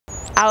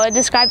I would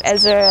describe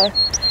Ezra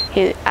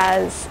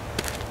as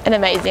an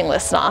amazing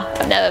listener.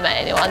 I've never met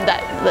anyone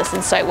that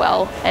listens so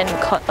well and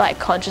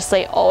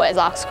consciously always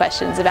asks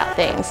questions about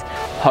things.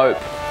 Hope.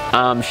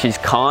 She's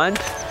kind,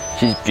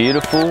 she's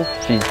beautiful,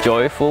 she's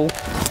joyful,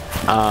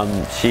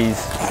 she's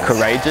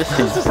courageous,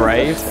 she's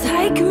brave.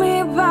 Take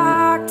me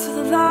back to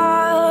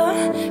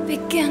the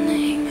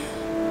beginning,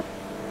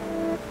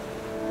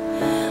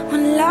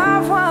 when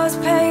love was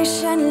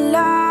patient,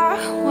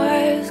 love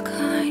was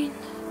kind.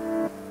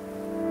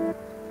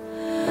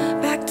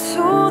 Back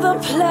to the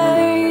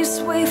place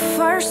we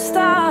first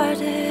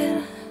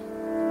started.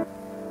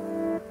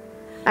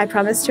 I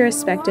promise to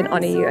respect and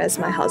honour you as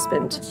my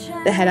husband,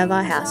 the head of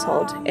our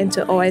household, and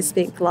to always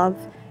speak love,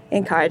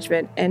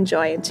 encouragement and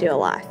joy into your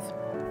life.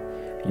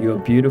 You are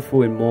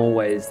beautiful in more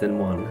ways than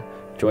one,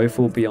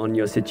 joyful beyond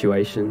your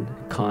situation,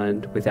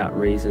 kind without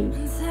reason,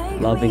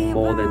 loving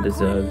more than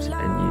deserves, and you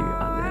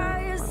are now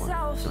my one.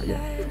 Not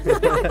yet.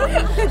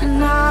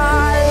 And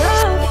I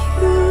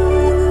love you,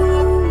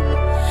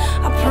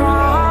 I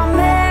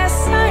promise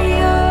I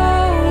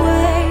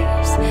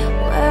always will.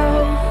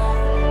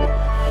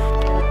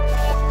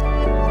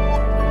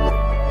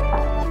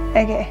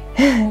 Okay.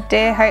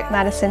 Dear Hope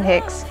Madison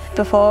Hicks,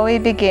 before we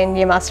begin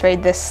you must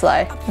read this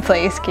slow.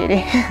 Please,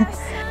 cutie.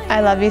 I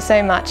love you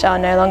so much, I'll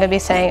no longer be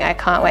saying I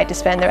can't wait to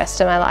spend the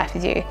rest of my life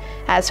with you,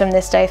 as from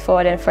this day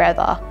forward and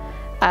forever,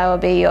 I will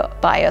be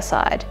by your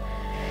side.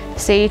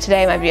 See you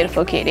today, my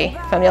beautiful cutie,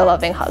 from your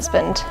loving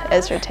husband,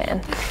 Ezra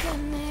Tan.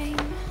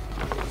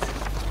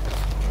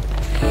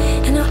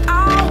 And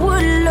I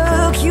would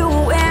look you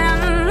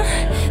in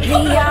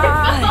the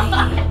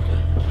eye.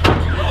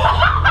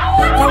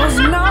 There was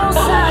no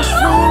such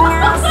thing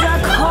as a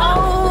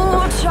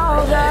cold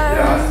shoulder.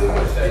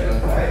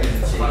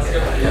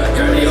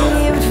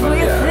 Lived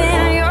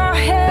within your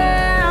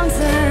hands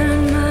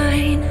and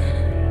mine.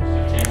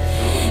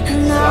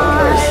 And I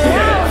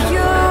love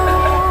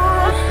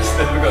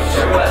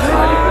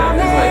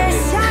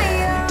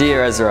you.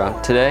 Dear Ezra,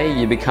 today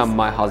you become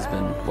my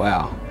husband.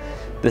 Wow.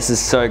 This is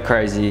so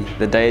crazy.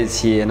 The day is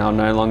here and I'll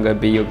no longer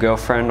be your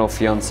girlfriend or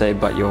fiance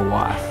but your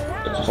wife.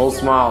 All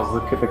smiles,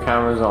 look at the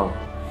cameras on.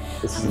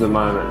 This is the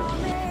moment.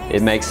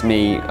 It makes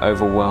me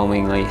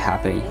overwhelmingly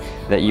happy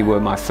that you were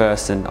my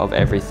first and of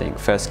everything.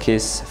 First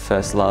kiss,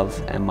 first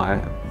love, and my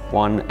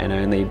one and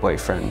only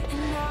boyfriend.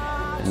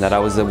 And that I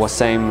was the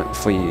same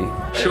for you.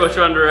 What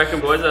you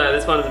reckon, boys?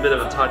 This one is a bit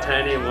of a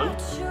titanium one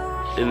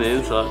in the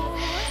inside.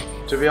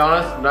 To be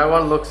honest, no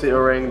one looks at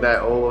your ring,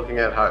 they're all looking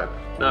at Hope.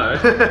 No.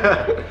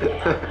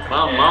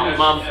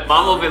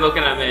 Mum will be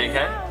looking at me,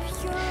 okay?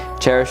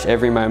 Cherish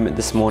every moment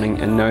this morning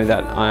and know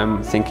that I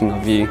am thinking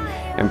of you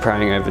and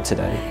praying over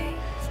today.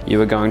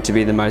 You are going to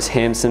be the most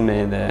handsome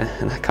man there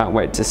and I can't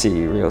wait to see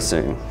you real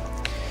soon.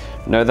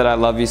 Know that I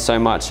love you so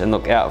much and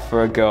look out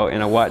for a girl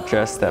in a white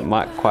dress that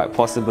might quite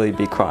possibly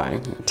be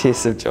crying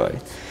tears of joy.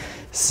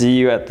 See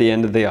you at the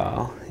end of the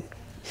aisle.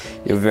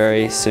 Your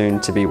very soon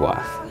to be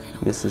wife,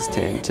 Mrs.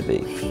 Tan to be.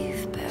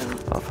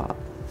 Love heart.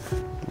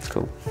 That's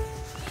cool.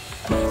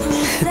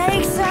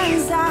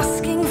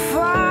 Asking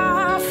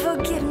for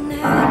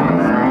forgiveness.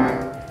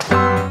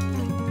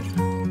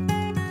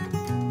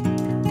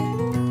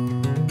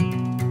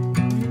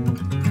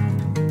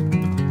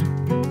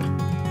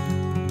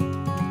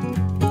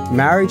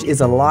 Marriage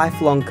is a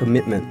lifelong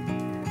commitment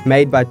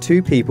made by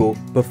two people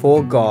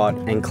before God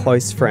and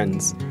close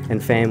friends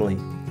and family.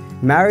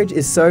 Marriage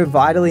is so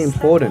vitally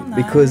important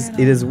because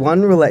it is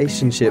one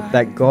relationship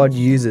that God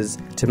uses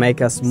to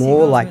make us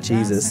more like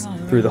Jesus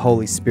through the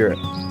Holy Spirit.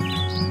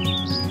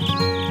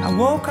 I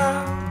woke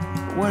up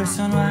with a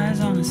sunrise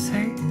on the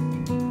sea.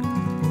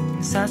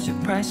 Such a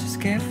precious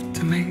gift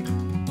to me.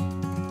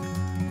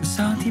 The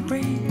salty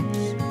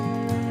breeze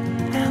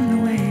and the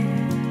waves.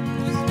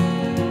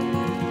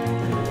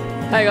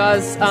 Hey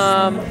guys,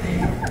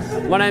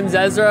 my name's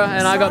Ezra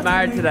and I got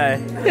married today.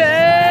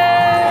 Yay!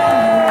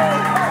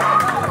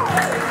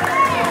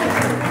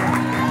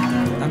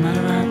 I'm at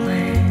a right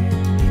place.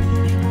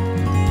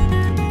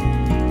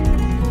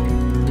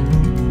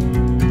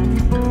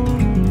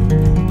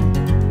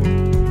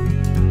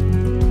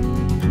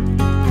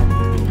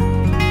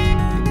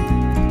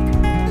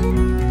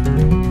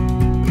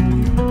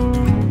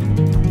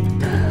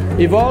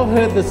 You've all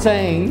heard the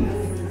saying,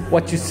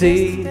 what you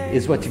see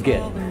is what you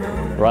get.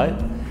 Right?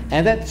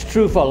 And that's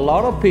true for a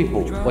lot of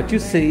people. What you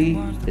see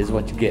is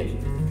what you get.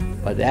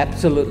 But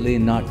absolutely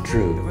not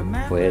true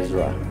for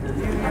Ezra.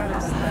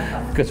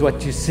 Because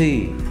what you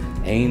see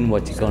ain't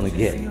what you're gonna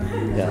get.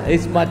 Yeah,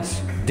 it's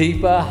much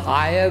deeper,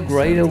 higher,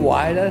 greater,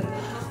 wider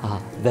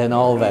than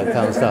all that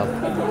kind of stuff.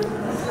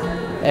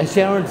 As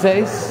Sharon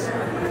says,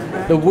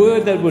 the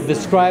word that would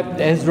describe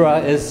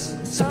Ezra is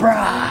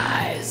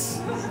surprise.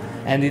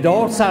 And it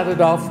all started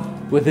off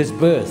with his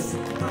birth.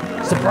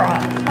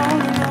 Surprise.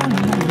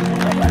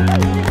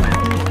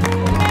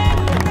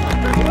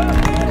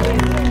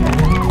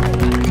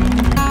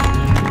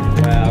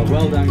 Wow,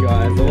 well done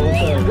guys,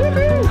 awesome.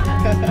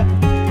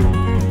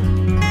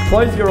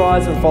 Close your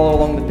eyes and follow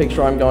along the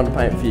picture I'm going to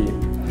paint for you.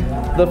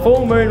 The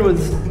full moon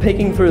was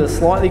peeking through the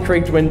slightly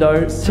creaked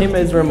window. Tim,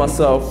 Ezra and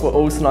myself were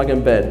all snug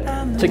in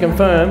bed. To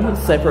confirm,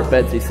 separate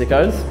beds, you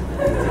sickos.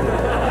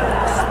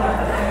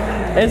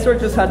 Ezra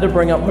just had to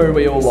bring up who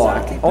we all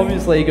like.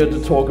 Obviously good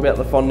to talk about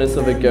the fondness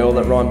of a girl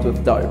that rhymes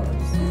with dope.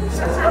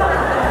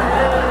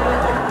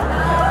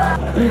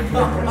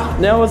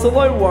 Now I was a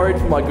little worried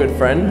for my good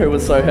friend who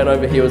was so head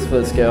over heels for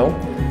this girl,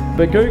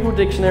 but Google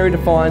Dictionary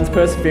defines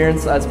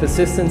perseverance as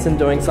persistence in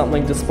doing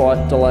something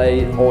despite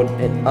delay or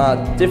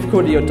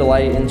difficulty or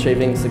delay in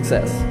achieving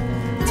success.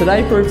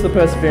 Today proves the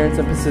perseverance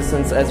and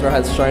persistence Ezra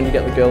has shown to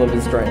get the girl of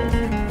his dreams.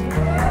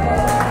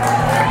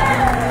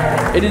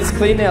 It is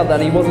clear now that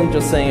he wasn't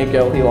just seeing a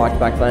girl he liked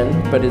back then,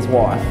 but his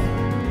wife.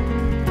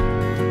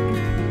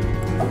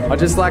 I'd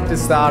just like to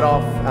start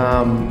off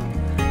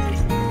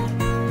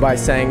by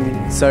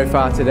saying so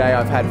far today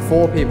I've had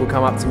 4 people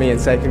come up to me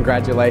and say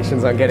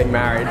congratulations on getting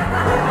married.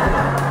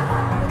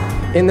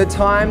 In the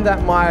time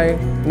that my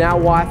now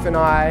wife and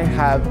I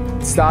have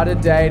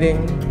started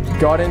dating,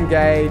 got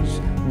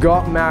engaged,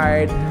 got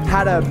married,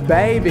 had a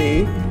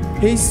baby,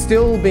 he's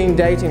still been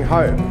dating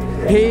home.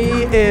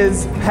 He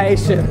is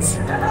patient.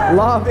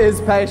 Love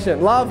is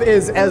patient. Love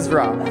is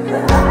Ezra.